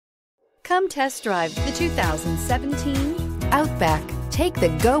Come test drive the 2017 Outback. Take the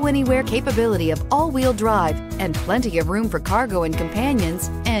go-anywhere capability of all-wheel drive and plenty of room for cargo and companions,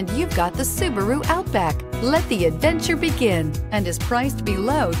 and you've got the Subaru Outback. Let the adventure begin and is priced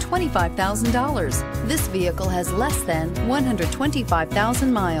below $25,000. This vehicle has less than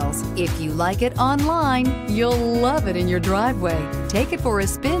 125,000 miles. If you like it online, you'll love it in your driveway. Take it for a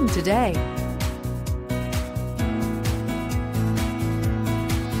spin today.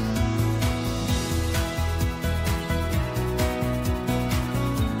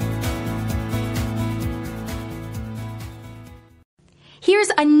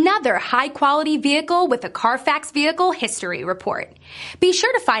 Here's another high-quality vehicle with a Carfax Vehicle History Report. Be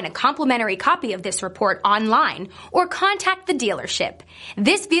sure to find a complimentary copy of this report online or contact the dealership.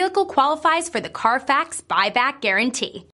 This vehicle qualifies for the Carfax Buyback Guarantee.